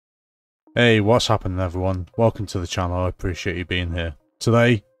Hey, what's happening everyone? Welcome to the channel, I appreciate you being here.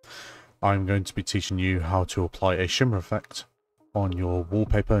 Today, I'm going to be teaching you how to apply a shimmer effect on your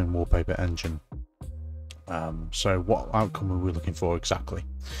wallpaper and wallpaper engine. So what outcome are we looking for exactly?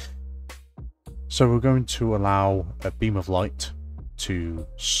 So we're going to allow a beam of light to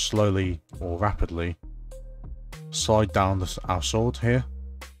slowly or rapidly slide down our sword here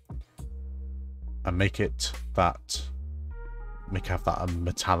and make have that a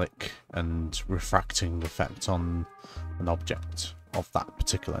metallic and refracting effect on an object of that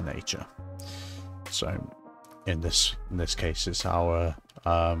particular nature. So in this case, it's our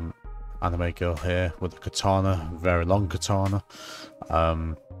anime girl here with a katana, very long katana.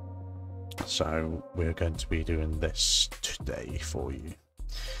 So we're going to be doing this today for you.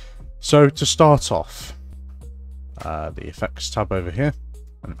 So to start off, the effects tab over here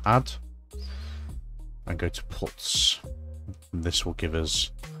and add, and go to pulse. This will give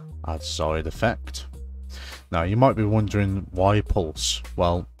us our desired effect. Now you might be wondering why pulse.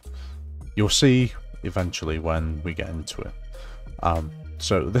 Well, you'll see eventually when we get into it.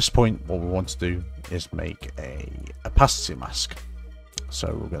 So at this point, what we want to do is make a opacity mask.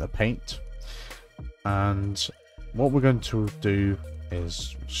 So we're going to paint, and what we're going to do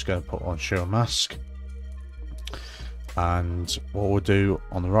is just going to put on Shimmer Mask, and what we'll do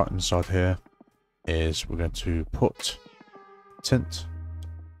on the right hand side here is we're going to put tint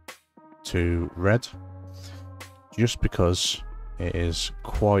to red, just because it is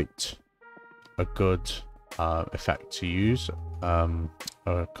quite a good effect to use,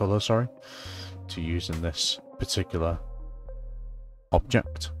 color, sorry, to use in this particular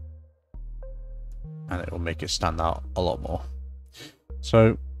object, and it will make it stand out a lot more.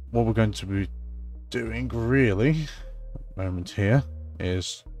 So what we're going to be doing really at the moment here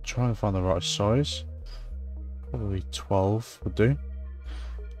is try and find the right size. Probably 12 would do,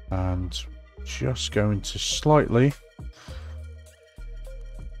 and just going to slightly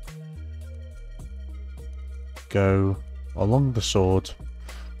go along the sword.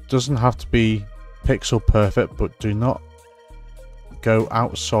 Doesn't have to be pixel perfect, but do not go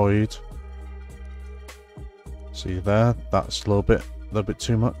outside. See there, that's a little bit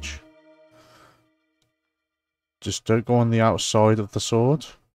too much. Just don't go on the outside of the sword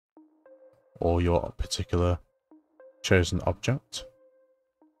or your particular chosen object,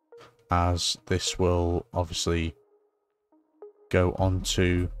 as this will obviously go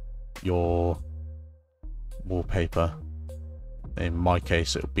onto your wallpaper. In my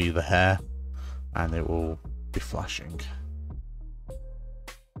case, it will be the hair, and it will be flashing.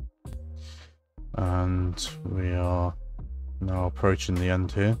 And we are now approaching the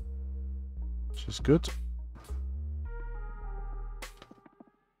end here, which is good.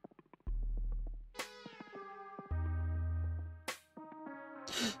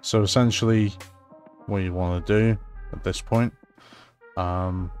 So essentially what you want to do at this point,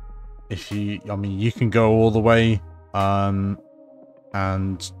 you can go all the way and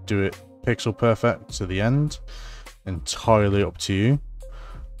do it pixel perfect to the end, entirely up to you.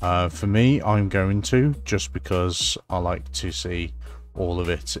 For me, I'm going to, just because I like to see all of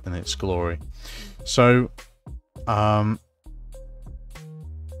it in its glory. So let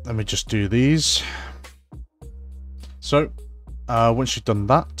me just do these. So once you've done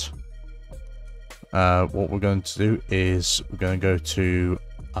that, what we're going to do is we're going to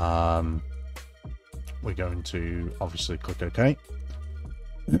obviously click OK.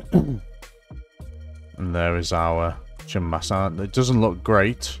 And there is our Shimmer Mask. It doesn't look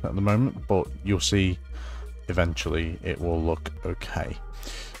great at the moment, but you'll see eventually it will look okay.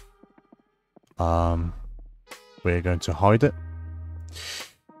 We're going to hide it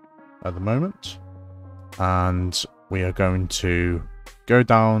at the moment, and we are going to go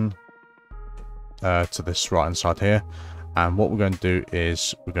down to this right hand side here, and what we're going to do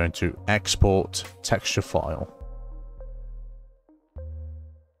is we're going to export texture file.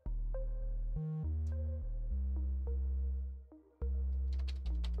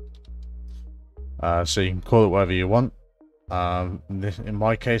 So you can call it whatever you want. In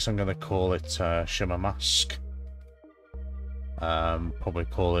my case, I'm going to call it Shimmer Mask. Probably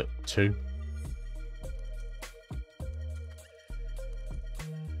call it 2.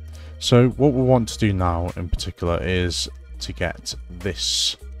 So what we want to do now in particular is to get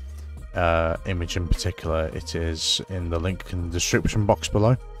this image in particular. It is in the link in the description box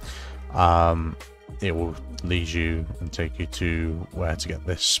below. It will lead you and take you to where to get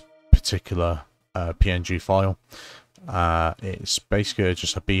this particular PNG file. It's basically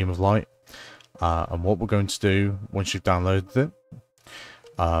just a beam of light, and what we're going to do once you've downloaded it,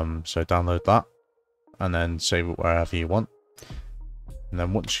 so download that and then save it wherever you want. And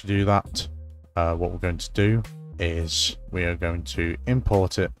then once you do that, what we're going to do is we are going to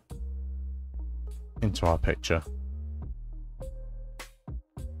import it into our picture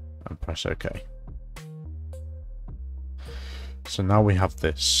and press OK. So now we have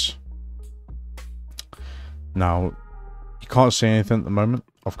this. Now you can't see anything at the moment,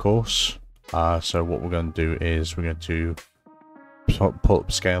 of course. So what we're going to do is we're going to pull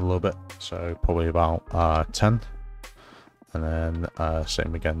up scale a little bit. So probably about 10. And then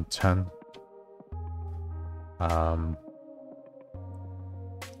same again, 10.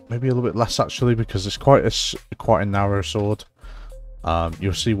 Maybe a little bit less actually, because it's quite a narrow sword.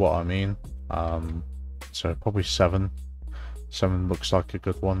 You'll see what I mean. So probably 7. 7 looks like a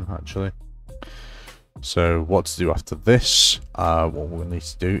good one actually. So what to do after this? What we'll need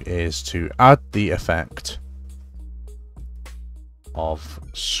to do is to add the effect of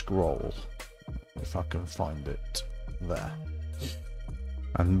scroll, if I can find it there.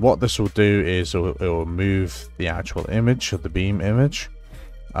 And what this will do is it will move the actual image of the beam image.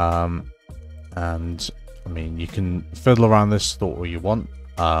 And I mean, you can fiddle around this to what you want,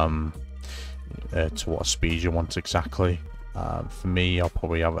 to what speed you want exactly. For me, I'll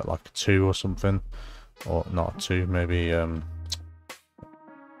probably have it like a 2 or something, or not a 2, maybe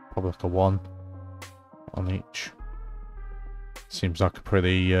probably like a 1 on each. Seems like a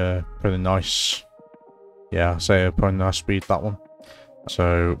pretty nice, yeah, I'd say a pretty nice speed, that one.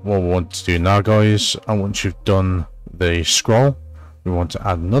 So what we want to do now, guys, and once you've done the scroll, we want to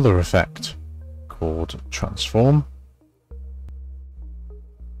add another effect called transform.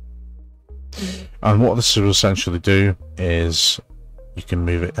 And what this will essentially do is you can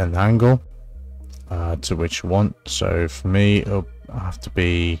move it at an angle to which you want. So for me, it'll have to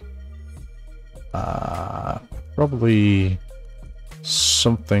be probably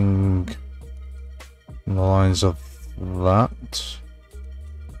something in the lines of that.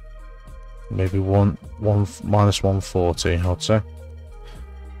 Maybe minus 140, I'd say.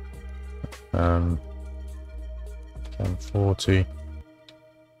 1040.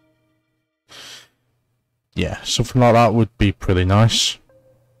 Yeah, something like that would be pretty nice.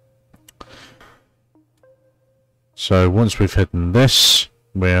 So once we've hidden this,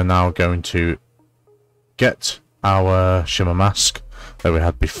 we are now going to get our shimmer mask that we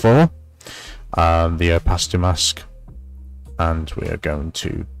had before, the opacity mask, and we are going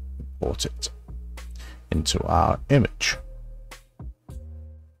to import it into our image.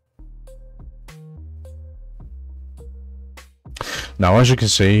 Now, as you can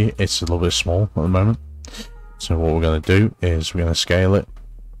see, it's a little bit small at the moment. So what we're going to do is we're going to scale it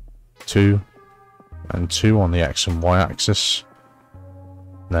 2 and 2 on the X and Y axis.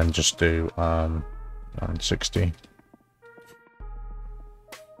 And then just do 960.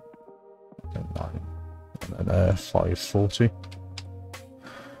 And then 540.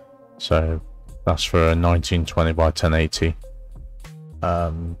 So that's for a 1920 by 1080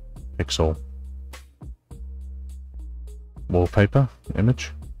 pixel wallpaper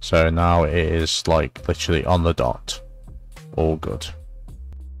image. So now it is like literally on the dot. All good.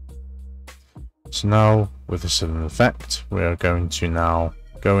 So now with this as an effect, we are going to now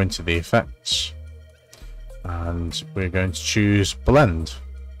go into the effects and we're going to choose blend,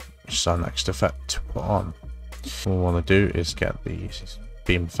 which is our next effect to put on. What we want to do is get the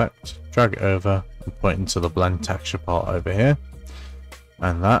beam effect, drag it over and put it into the blend texture part over here,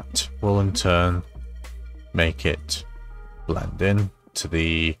 and that will in turn make it blend in to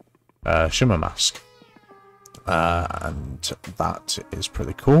the shimmer mask, and that is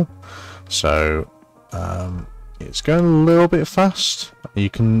pretty cool. So it's going a little bit fast. You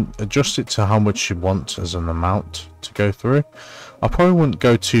can adjust it to how much you want as an amount to go through. I probably wouldn't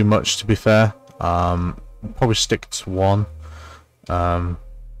go too much, to be fair. Probably stick to 1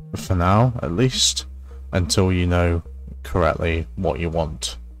 for now, at least, until you know correctly what you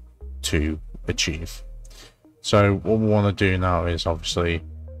want to achieve. So what we want to do now is obviously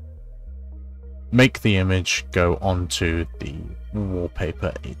make the image go onto the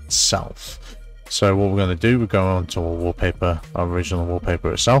wallpaper itself. So what we're going to do, we're going onto our wallpaper, our original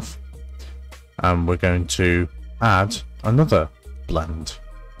wallpaper itself, and we're going to add another blend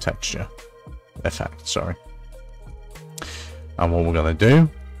texture effect, sorry. And what we're going to do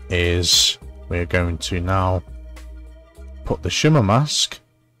is we're going to now put the shimmer mask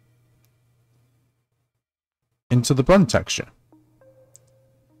into the blend texture.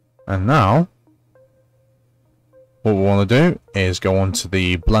 And now what we want to do is go on to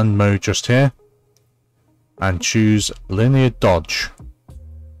the blend mode just here and choose linear dodge,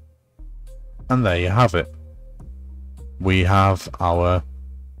 and there you have it. We have our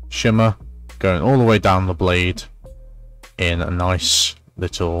shimmer going all the way down the blade in a nice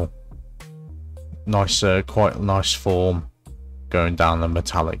little nice, quite nice form going down the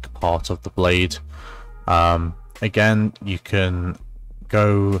metallic part of the blade. Again, you can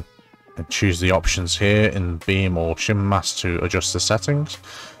go and choose the options here in Beam or Shimmer Mask to adjust the settings.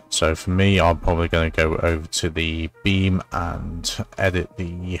 So for me, I'm probably going to go over to the Beam and edit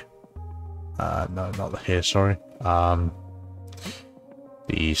the no, not the here, sorry,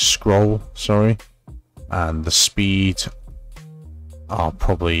 the scroll, sorry, and the speed I'll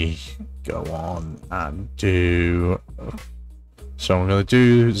probably go on and do, so I'm going to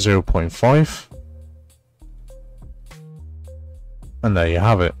do 0.5, and there you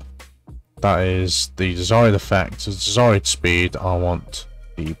have it. That is the desired effect, the desired speed. I want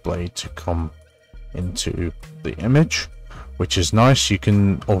the blade to come into the image, which is nice. You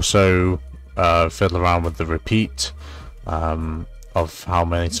can also fiddle around with the repeat, of how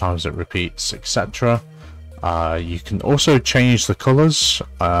many times it repeats, etc. You can also change the colors,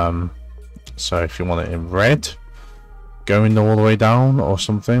 so if you want it in red going all the way down or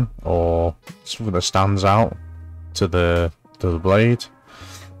something, or something that stands out to the blade.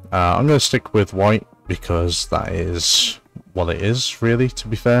 I'm going to stick with white because that is what it is, really, to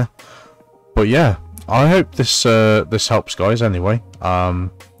be fair. But yeah, I hope this this helps, guys. Anyway,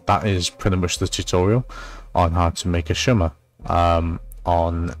 that is pretty much the tutorial on how to make a shimmer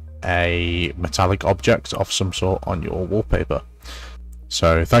on a metallic object of some sort on your wallpaper.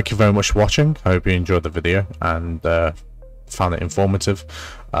 So thank you very much for watching. I hope you enjoyed the video and found it informative.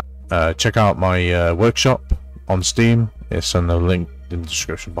 Check out my workshop on Steam. It's in the link in the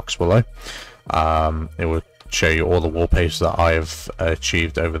description box below. It will show you all the wallpapers that I have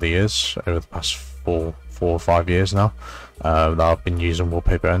achieved over the years, over the past four or 5 years now, that I've been using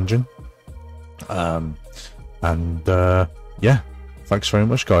Wallpaper Engine. Yeah, thanks very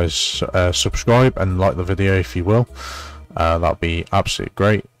much, guys. Subscribe and like the video if you will. That'd be absolutely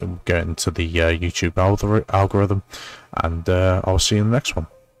great. We'll get into the YouTube algorithm, and I'll see you in the next one.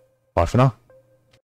 Bye for now.